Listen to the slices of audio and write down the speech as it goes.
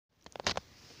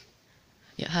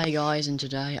Yeah, hey guys, and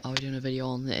today I'll be doing a video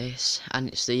on this, and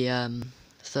it's the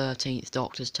 13th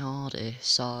Doctor's TARDIS,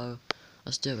 so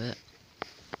let's do it.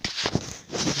 So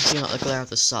you can see like the glare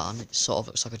of the sun, it sort of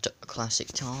looks like a classic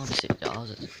TARDIS, it does,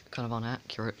 it's kind of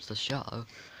inaccurate to the show.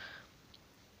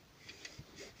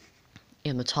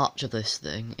 And the touch of this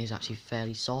thing is actually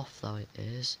fairly soft, though it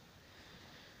is.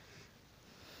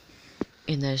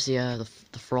 And there's the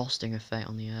frosting effect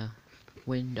on the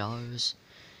windows.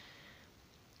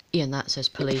 Yeah, and that says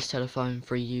police telephone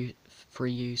for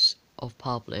use of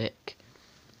public.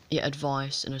 Yeah,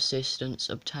 advice and assistance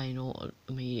obtain all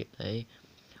immediately.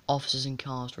 Officers in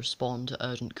cars respond to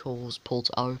urgent calls, pull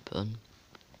to open.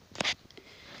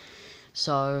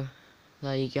 So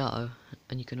there you go.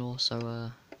 And you can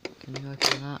also can you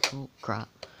open that? Oh crap.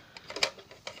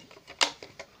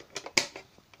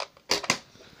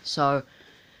 So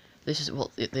this is what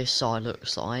this side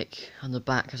looks like, and the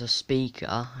back has a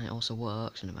speaker, and it also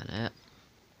works in a minute.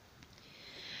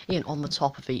 Yeah, and on the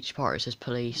top of each part it says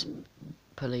police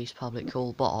public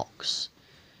call box,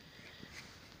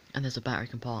 and there's a battery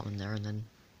compartment there, and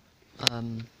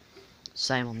then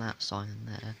same on that side and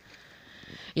there.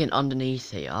 Yeah, and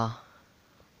underneath here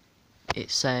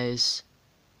it says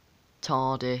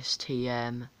TARDIS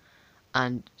TM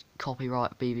and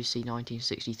copyright BBC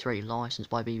 1963, licensed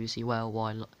by BBC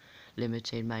Worldwide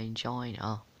Limited, made in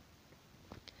China.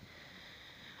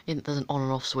 And there's an on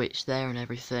and off switch there and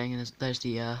everything, and there's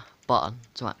the button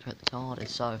to activate the TARDIS.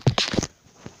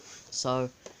 So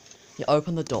you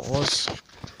open the doors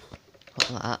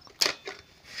like that,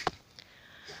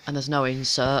 and there's no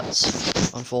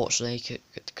inserts, unfortunately,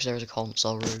 because there is a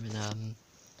console room in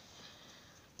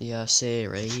the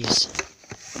series.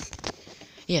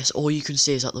 Yes, all you can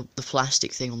see is like the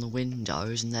plastic thing on the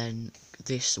windows, and then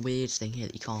this weird thing here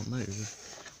that you can't move.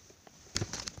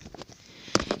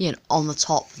 Yeah, and on the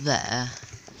top there,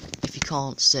 if you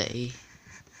can't see,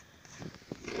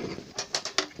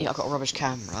 yeah, I've got a rubbish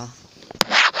camera.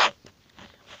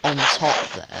 On the top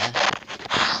there,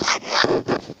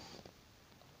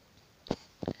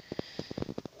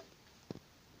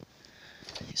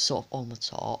 it's sort of on the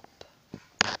top.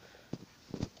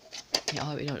 Yeah, I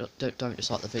hope you don't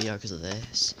dislike the video because of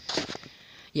this.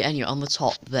 Yeah, anyway, on the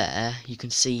top there, you can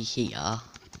see here,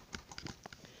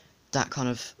 that kind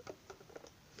of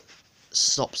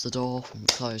stops the door from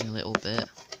closing a little bit.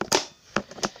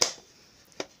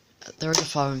 There is a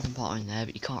phone compartment there,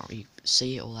 but you can't really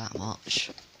see it all that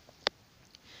much.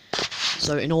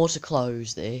 So in order to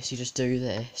close this, you just do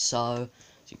this. So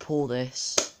you pull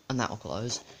this, and that will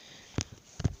close.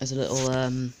 There's a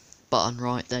little button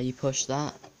right there, you push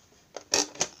that,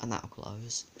 and that will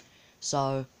close.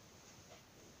 So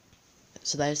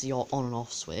there's the on and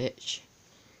off switch.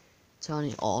 Turn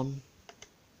it on,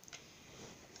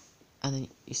 and then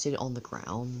you sit it on the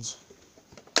ground,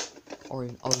 or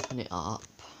even open it up.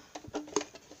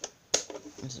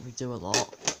 This is we do a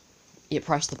lot. You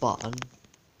press the button,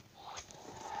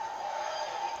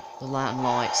 the lantern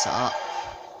lights up.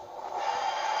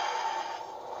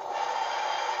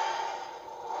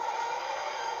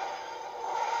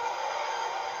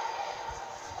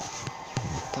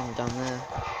 Coming down there.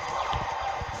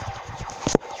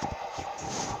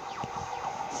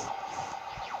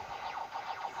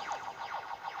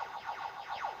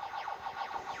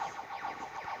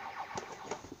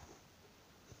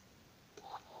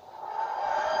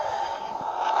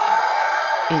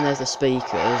 And there's the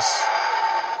speakers.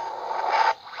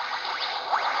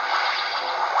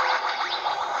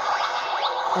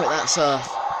 Wait,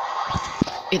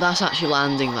 that's actually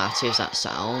landing, that is, that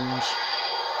sound.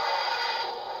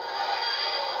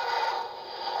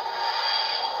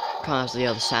 Kind of has the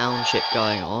other sound chip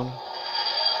going on.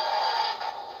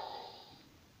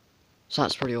 So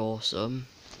that's pretty awesome.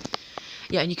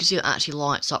 Yeah, and you can see that actually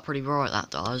lights up pretty bright, that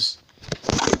does.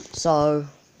 So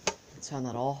turn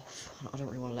that off. I don't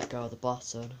really want to let go of the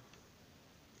button.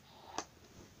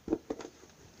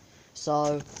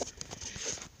 So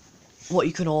what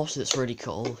you can also, that's really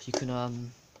cool, you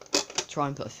can try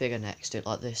and put a figure next to it,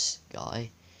 like this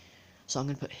guy. So I'm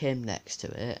going to put him next to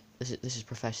it. This is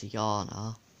Professor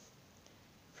Yana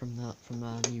from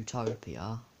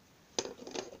Utopia.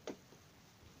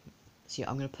 So yeah,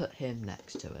 I'm going to put him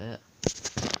next to it,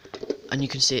 and you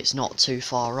can see it's not too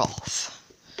far off.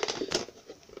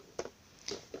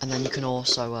 And then you can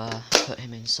also put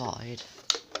him inside.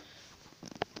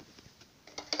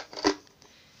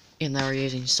 And there he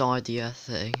is inside the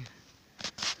thing.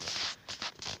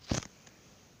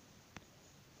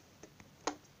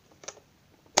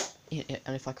 Yeah,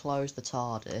 and if I close the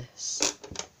TARDIS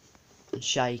and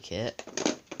shake it,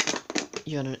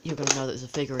 you're gonna know that there's a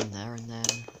figure in there, and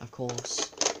then of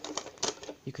course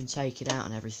you can take it out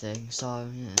and everything, so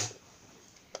yeah.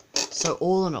 So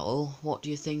all in all, what do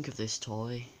you think of this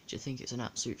toy? Do you think it's an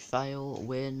absolute fail, a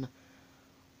win,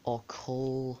 or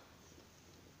cool?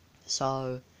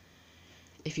 So,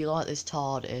 if you like this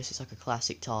TARDIS, it's like a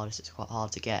classic TARDIS, it's quite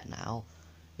hard to get now.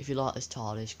 If you like this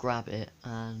TARDIS, grab it,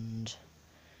 and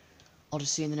I'll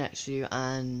just see you in the next video,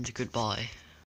 and goodbye.